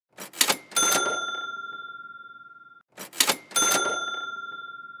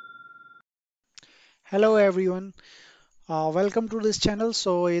Hello everyone, welcome to this channel.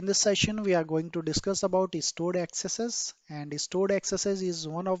 So in this session we are going to discuss about stored XSS, and stored XSS is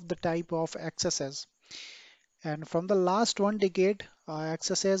one of the type of XSS, and from the last 1 decade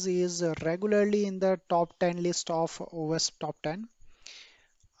XSS is regularly in the top 10 list of OS top 10.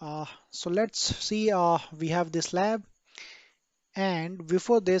 So let's see, we have this lab, and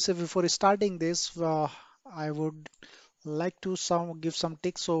before starting this, I would like to give some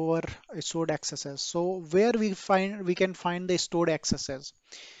ticks over stored XSS. So where we can find the stored XSS.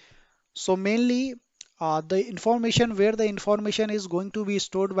 So mainly the information is going to be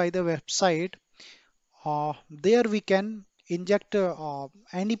stored by the website. There we can inject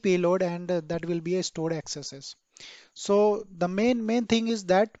any payload, and that will be a stored XSS. So the main thing is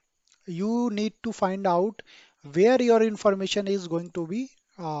that you need to find out where your information is going to be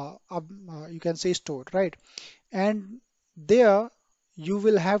you can say stored, right? And there you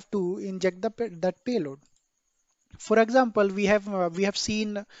will have to inject that payload. For example, we have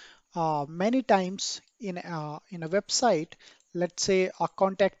seen many times in a website, let's say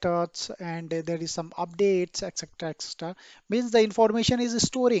contact us, and there is some updates, etc., etc. Means the information is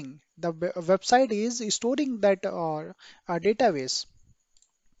storing. The website is storing that database.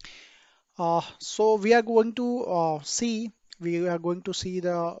 So we are going to see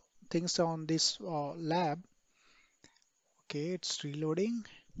the things on this lab. Okay, it's reloading.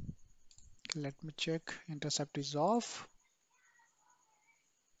 Let me check. Intercept is off.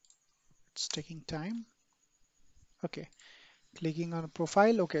 It's taking time. Okay. Clicking on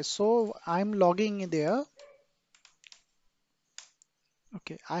profile. Okay, so I'm logging in there.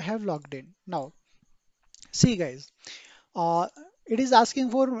 Okay, I have logged in. Now, see guys, uh, it is asking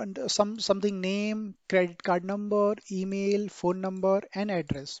for something: name, credit card number, email, phone number, and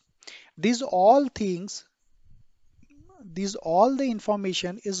address. These all things, these all the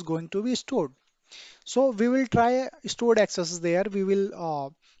information is going to be stored. So we will try stored access there. We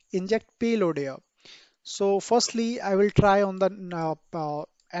will inject payload here. So firstly, I will try on the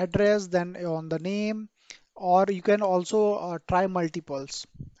address, then on the name, or you can also try multiples,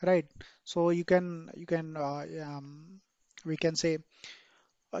 right? So we can say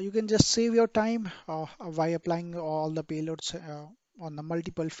you can just save your time by applying all the payloads on the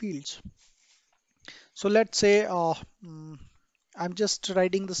multiple fields. So let's say I'm just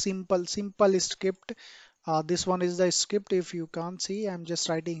writing the simple script. This one is the script. If you can't see, I'm just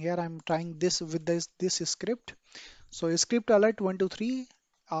writing here. I'm trying this with this script. So script alert 123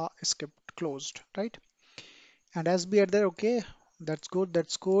 script closed, right? And SB at there, okay, that's good,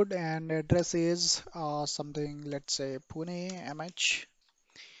 that's good. And address is something, let's say Pune MH.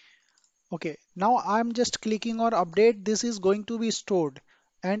 Okay, now I'm just clicking on update. This is going to be stored.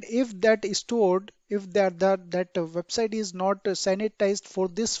 And if that is stored, if that website is not sanitized for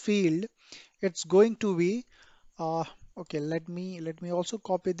this field, it's going to be uh, okay. Let me also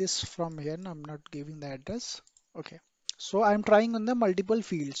copy this from here. I'm not giving the address. Okay, so I'm trying on the multiple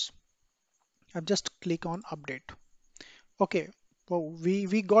fields. I've just click on update. Okay, so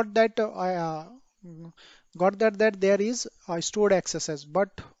we got that mm, got that there is stored accesses, but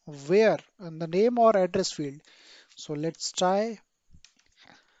where in the name or address field? So let's try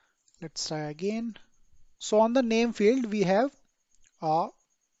again. So on the name field we have uh,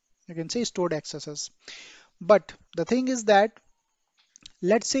 you can say stored accesses, but the thing is that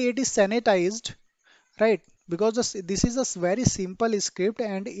let's say it is sanitized, right? Because this is a very simple script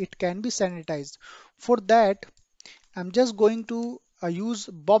and it can be sanitized. For that, I'm just going to use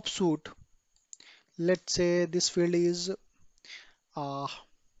Bob suit. Let's say this field is uh,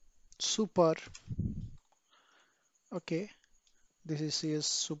 super. Okay, this is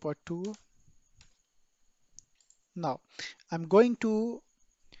super 2. Now I'm going to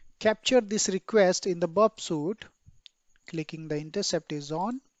capture this request in the Bob suit. Clicking the intercept is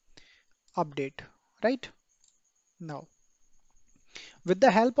on update, right? Now with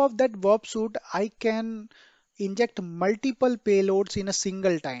the help of that Bob suit, I can inject multiple payloads in a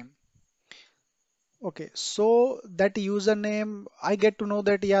single time. Okay, so that username, I get to know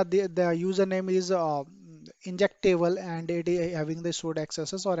that yeah, the username is injectable and it is having the stored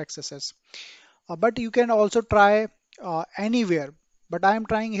accesses or XSS. But you can also try anywhere. But I am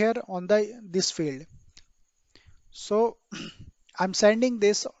trying here on the this field. So I'm sending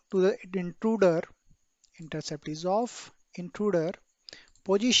this to the intruder. Intercept is off. Intruder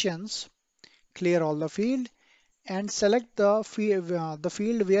positions. Clear all the field and select the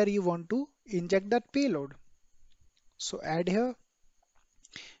field where you want to inject that payload. So add here.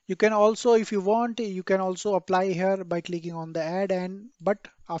 You can also, if you want, you can also apply here by clicking on the add, and but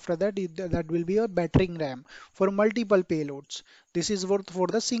after that that will be your battering RAM for multiple payloads. This is for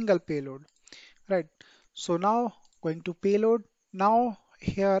the single payload, right? So now going to payload. Now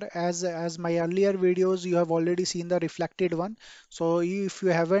here, as my earlier videos, you have already seen the reflected one. So if you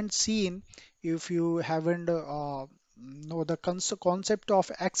haven't seen, if you haven't know the concept of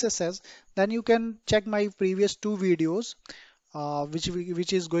XSS, then you can check my previous two videos,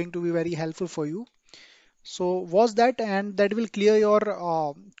 which is going to be very helpful for you. So was that, and that will clear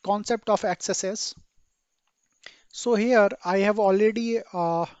your concept of XSS. So here I have already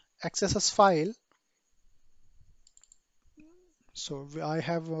XSS file. So I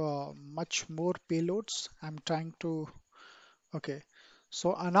have much more payloads. I'm trying to, okay.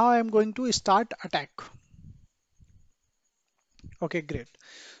 So now I'm going to start attack. Okay, great.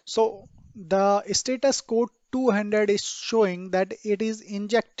 So the status code 200 is showing that it is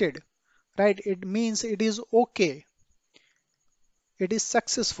injected, right? It means it is okay. It is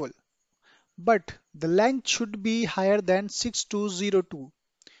successful, but the length should be higher than 6202.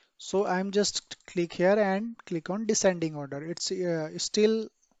 So I'm just click here and click on descending order. It's still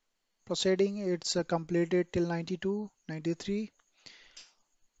proceeding. It's completed till 92, 93.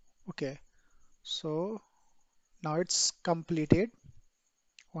 Okay, so now it's completed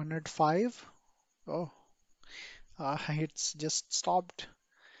 105. Oh, it's just stopped.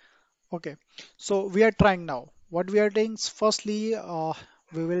 Okay, so we are trying now. What we are doing is firstly,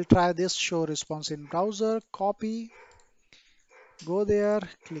 we will try this show response in browser, copy, go there,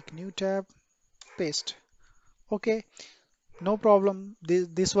 click new tab, paste. Okay, no problem.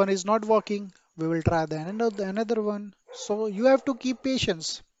 This one is not working. We will try the another one. So you have to keep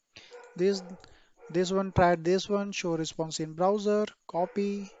patience. This this one, tried this one, show response in browser,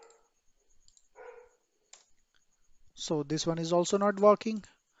 copy. So this one is also not working.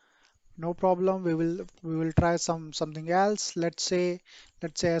 No problem. We will try something else. Let's say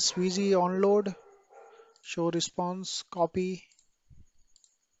SVG onload, show response, copy,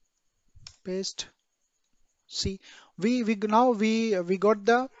 paste. See, we now we got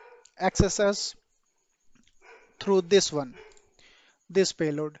the XSS through this one, this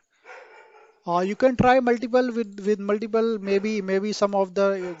payload. You can try multiple with multiple. Maybe some of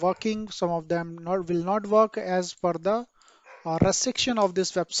the working, some of them not will not work as per the restriction of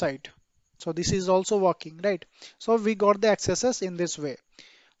this website. So this is also working, right? So we got the accesses in this way.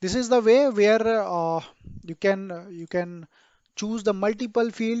 This is the way where you can choose the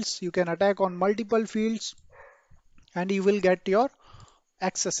multiple fields. You can attack on multiple fields, and you will get your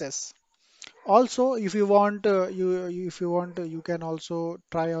accesses. Also, if you want, if you want, you can also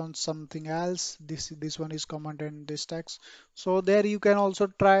try on something else. This one is command and this text. So there you can also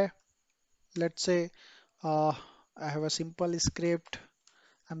try. Let's say uh, I have a simple script.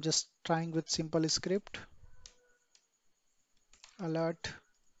 I'm just trying with simple script. Alert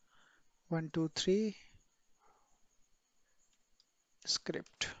 123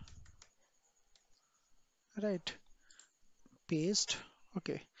 script. Right. Paste.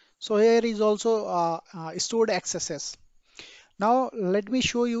 Okay. So here is also stored accesses. Now let me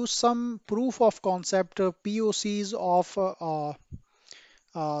show you some proof of concept POCs of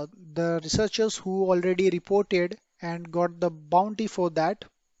the researchers who already reported and got the bounty for that.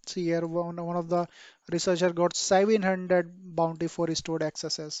 See here, one of the researcher got 700 bounty for stored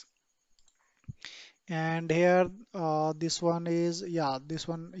accesses. And here, this one is, yeah, this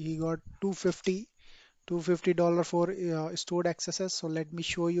one he got 250 dollars for stored accesses. So let me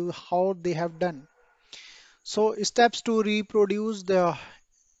show you how they have done. So steps to reproduce the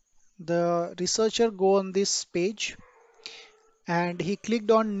researcher go on this page, and he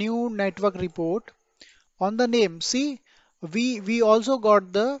clicked on new network report. On the name, see, we also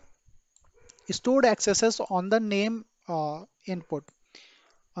got the stored accesses on the name input.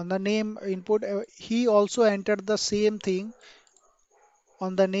 On the name input, he also entered the same thing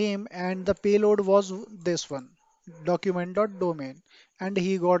on the name, and the payload was this one, document.domain, and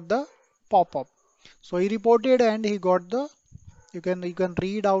he got the pop-up. So he reported and he got the, you can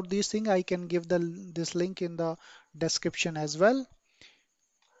read out these thing. I can give this link in the description as well.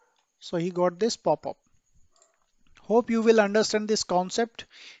 So he got this pop-up. Hope you will understand this concept,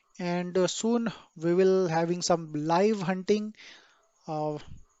 and soon we will having some live hunting uh,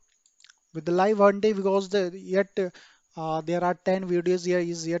 with the live hunting, because there are 10 videos here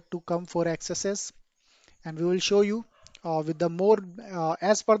is yet to come for XSS, and we will show you with the more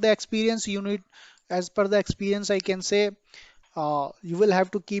as per the experience you need. As per the experience, I can say you will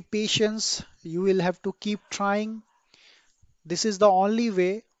have to keep patience, you will have to keep trying. This is the only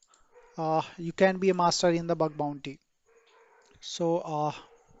way you can be a master in the bug bounty. So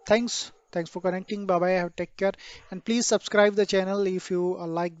thanks for connecting. Bye bye, have take care, and please subscribe the channel if you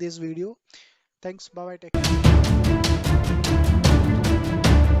like this video. Thanks, bye bye, take care.